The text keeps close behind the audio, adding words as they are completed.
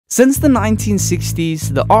Since the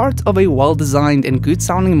 1960s, the art of a well-designed and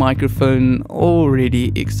good-sounding microphone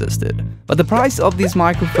already existed. But the price of these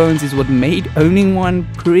microphones is what made owning one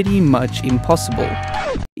pretty much impossible,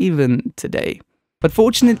 even today. But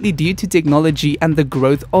fortunately, due to technology and the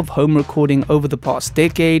growth of home recording over the past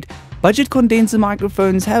decade, budget condenser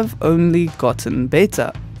microphones have only gotten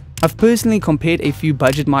better. I've personally compared a few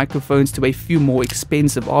budget microphones to a few more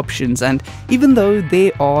expensive options, and even though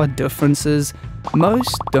there are differences,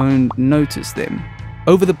 most don't notice them.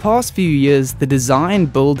 Over the past few years, the design,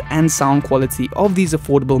 build and sound quality of these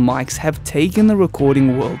affordable mics have taken the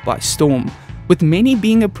recording world by storm, with many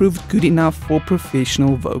being approved good enough for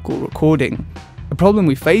professional vocal recording. The problem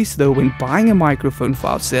we face though when buying a microphone for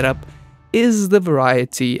our setup is the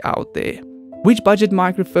variety out there. Which budget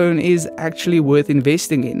microphone is actually worth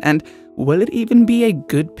investing in, and will it even be a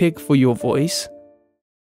good pick for your voice?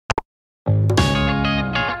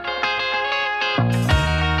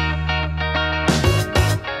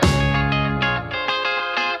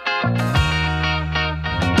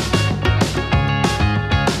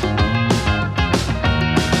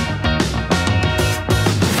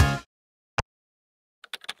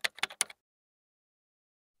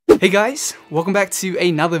 Hey guys, welcome back to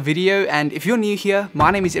another video, and if you're new here,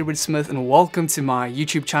 my name is Edward Smith and welcome to my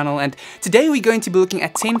YouTube channel. And today we're going to be looking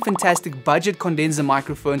at 10 fantastic budget condenser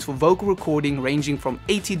microphones for vocal recording ranging from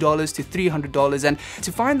 $80 to $300. And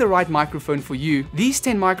to find the right microphone for you, these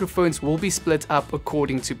 10 microphones will be split up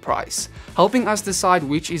according to price, helping us decide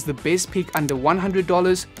which is the best pick under $100,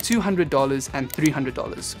 $200 and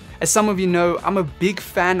 $300. As some of you know, I'm a big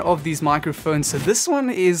fan of these microphones, so this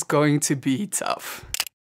one is going to be tough.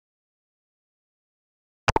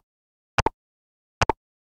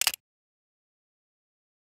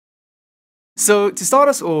 So to start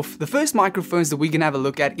us off, the first microphones that we're gonna have a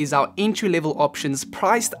look at is our entry-level options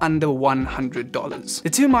priced under $100. The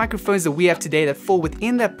two microphones that we have today that fall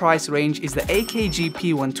within that price range is the AKG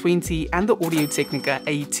P120 and the Audio-Technica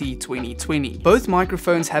AT2020. Both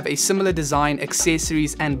microphones have a similar design,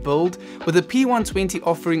 accessories and build, with the P120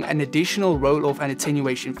 offering an additional roll-off and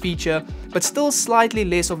attenuation feature, but still slightly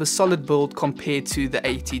less of a solid build compared to the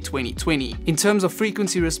AT2020. In terms of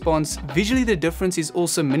frequency response, visually the difference is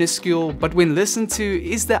also minuscule, but when listened to,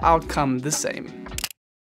 is the outcome the same?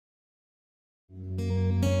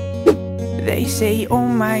 They say, oh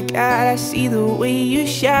my God, I see the way you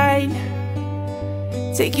shine.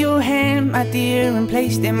 Take your hand, my dear, and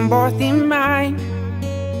place them both in mine.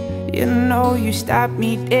 You know you stopped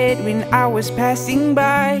me dead when I was passing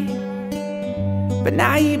by, but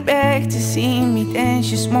now you're back to see me dance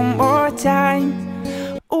just one more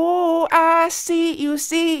time. Oh, I see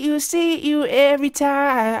you every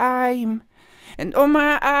time. And oh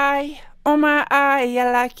my eye,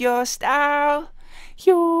 I like your style.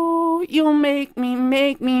 You make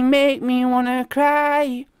me wanna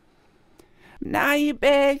cry. Now you're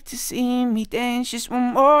back to see me dance just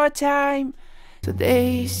one more time. So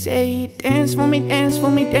they say, dance for me, dance for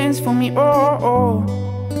me, dance for me, oh, oh.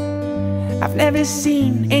 I've never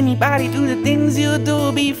seen anybody do the things you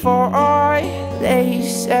do before. They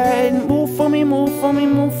said, move for me, move for me,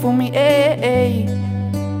 move for me, eh, eh.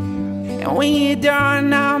 And when you're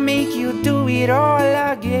done, I'll make you do it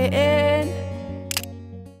all again.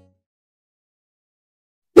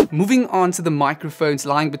 Moving on to the microphones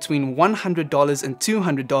lying between $100 and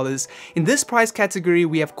 $200, in this price category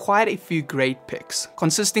we have quite a few great picks,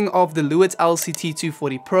 consisting of the Lewitt LCT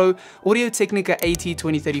 240 Pro, Audio-Technica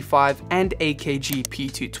AT2035 and AKG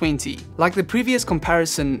P220. Like the previous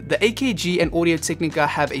comparison, the AKG and Audio-Technica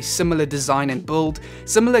have a similar design and build,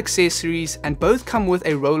 similar accessories, and both come with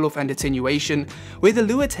a roll-off and attenuation. Where the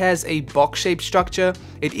Lewitt has a box-shaped structure,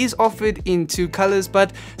 it is offered in two colors,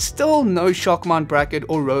 but still no shock mount bracket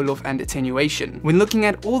or roll-off and attenuation. When looking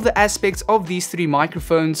at all the aspects of these three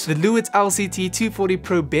microphones, the Lewitt LCT 240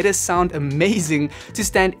 Pro better sound amazing to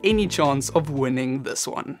stand any chance of winning this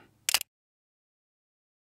one.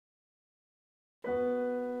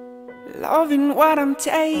 Loving what I'm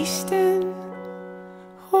tasting.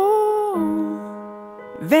 Ooh,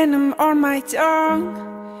 venom on my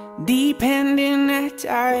tongue, depending at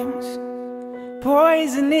times.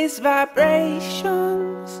 Poisonous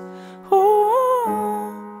vibrations. Ooh,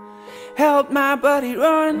 help my body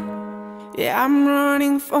run. Yeah, I'm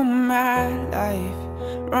running for my life,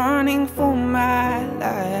 running for my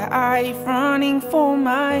life, running for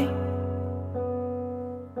my.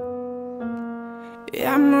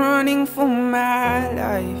 Yeah, I'm running for my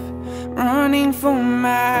life, running for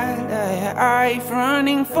my life,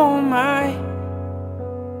 running for my.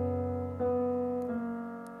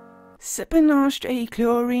 Sipping on straight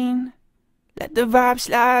chlorine, let the vibe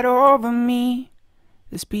slide over me.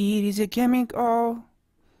 The speed is a chemical.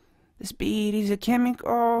 The speed is a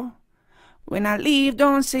chemical. When I leave,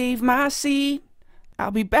 don't save my seat.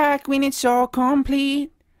 I'll be back when it's all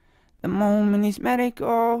complete. The moment is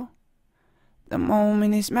medical. The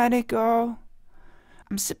moment is medical.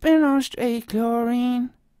 I'm sipping on straight chlorine.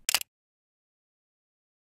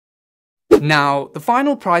 Now, the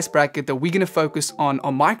final price bracket that we're going to focus on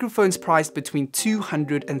are microphones priced between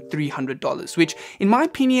 $200 and $300, which in my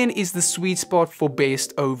opinion is the sweet spot for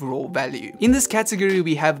best overall value. In this category,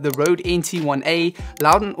 we have the Rode NT1-A,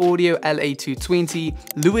 Loudon Audio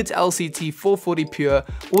LA220, Lewitt LCT 440 Pure,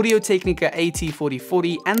 Audio-Technica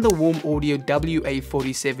AT4040, and the Warm Audio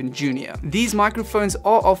WA47 Junior. These microphones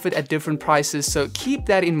are offered at different prices, so keep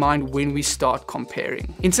that in mind when we start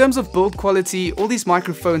comparing. In terms of build quality, all these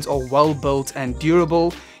microphones are well built and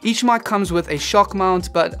durable. Each mic comes with a shock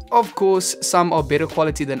mount, but of course some are better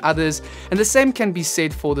quality than others, and the same can be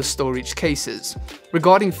said for the storage cases.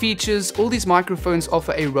 Regarding features, all these microphones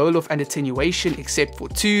offer a roll-off and attenuation except for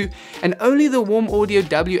two, and only the Warm Audio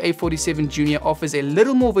WA47 Junior offers a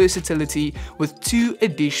little more versatility with 2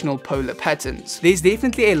 additional polar patterns. There's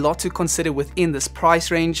definitely a lot to consider within this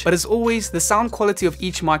price range, but as always, the sound quality of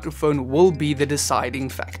each microphone will be the deciding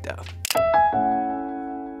factor.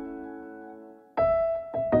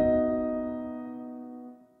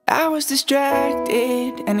 I was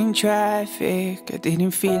distracted and in traffic. I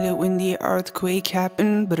didn't feel it when the earthquake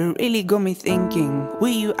happened, but it really got me thinking. Were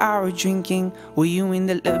you out drinking? Were you in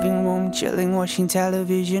the living room chilling, watching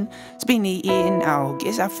television? It's been a year now,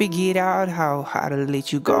 guess I figured out how to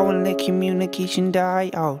let you go and let communication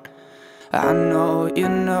die out. I know, you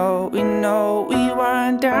know, we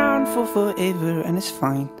weren't down for forever and it's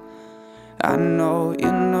fine. I know,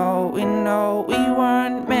 you know, we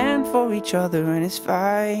weren't meant for each other and it's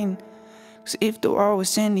fine. 'Cause if the world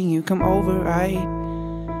was ending, you come over, right?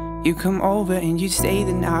 You come over and you stay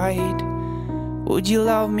the night. Would you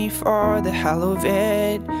love me for the hell of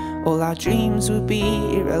it? All our dreams would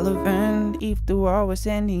be irrelevant. If the world was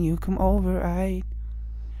ending, you come over, right?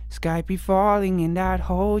 Sky be falling and I'd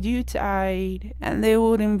hold you tight, and there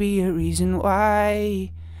wouldn't be a reason why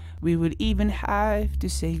we would even have to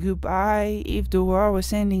say goodbye. If the world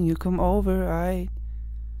was ending, you come over, right?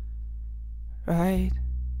 Right?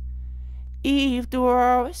 If the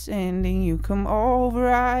world was ending, you come over,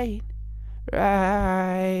 right?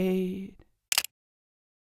 Right?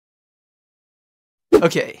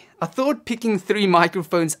 Okay, I thought picking 3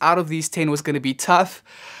 microphones out of these 10 was going to be tough,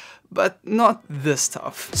 but not this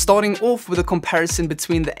tough. Starting off with a comparison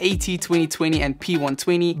between the AT2020 and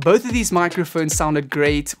P120, both of these microphones sounded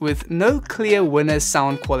great with no clear winners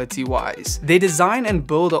sound quality wise. Their design and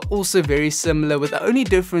build are also very similar, with the only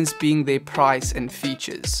difference being their price and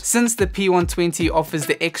features. Since the P120 offers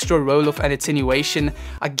the extra roll-off and attenuation,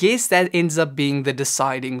 I guess that ends up being the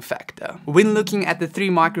deciding factor. When looking at the 3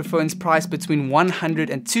 microphones priced between $100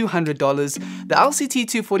 and $200, the LCT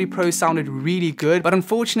 240 Pro sounded really good, but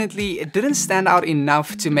unfortunately it didn't stand out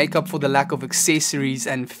enough to make up for the lack of accessories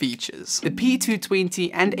and features. The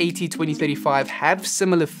P220 and AT2035 have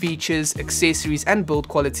similar features, accessories and build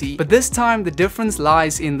quality, but this time the difference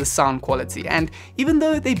lies in the sound quality, and even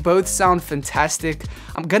though they both sound fantastic,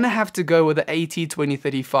 I'm gonna have to go with the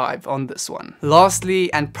AT2035 on this one.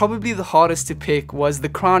 Lastly, and probably the hardest to pick, was the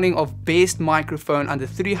crowning of best microphone under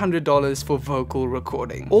 $300 for vocal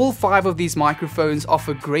recording. All 5 of these microphones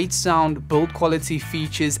offer great sound, build quality,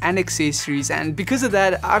 features and accessories, and because of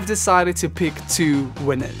that I've decided to pick 2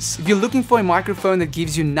 winners. If you're looking for a microphone that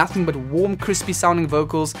gives you nothing but warm, crispy sounding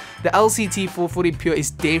vocals, the LCT 440 Pure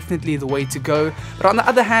is definitely the way to go. But on the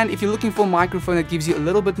other hand, if you're looking for a microphone that gives you a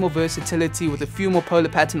little bit more versatility with a few more polar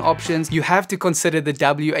pattern options, you have to consider the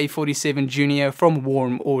WA47 Junior from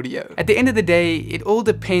Warm Audio. At the end of the day, it all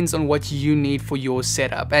depends on what you need for your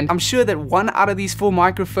setup, and I'm sure that one out of these 4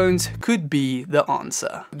 microphones could be the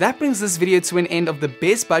answer. That brings this video to an end of the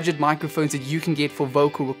best budget microphones that you can get for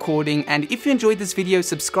vocal recording, and if you enjoyed this video,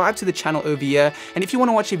 subscribe to the channel over here, and if you want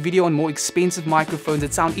to watch a video on more expensive microphones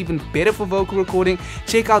that sound even better for vocal recording,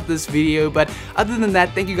 check out this video. But other than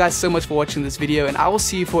that, thank you guys so much for watching this video, and I will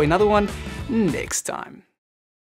see you for another one next time.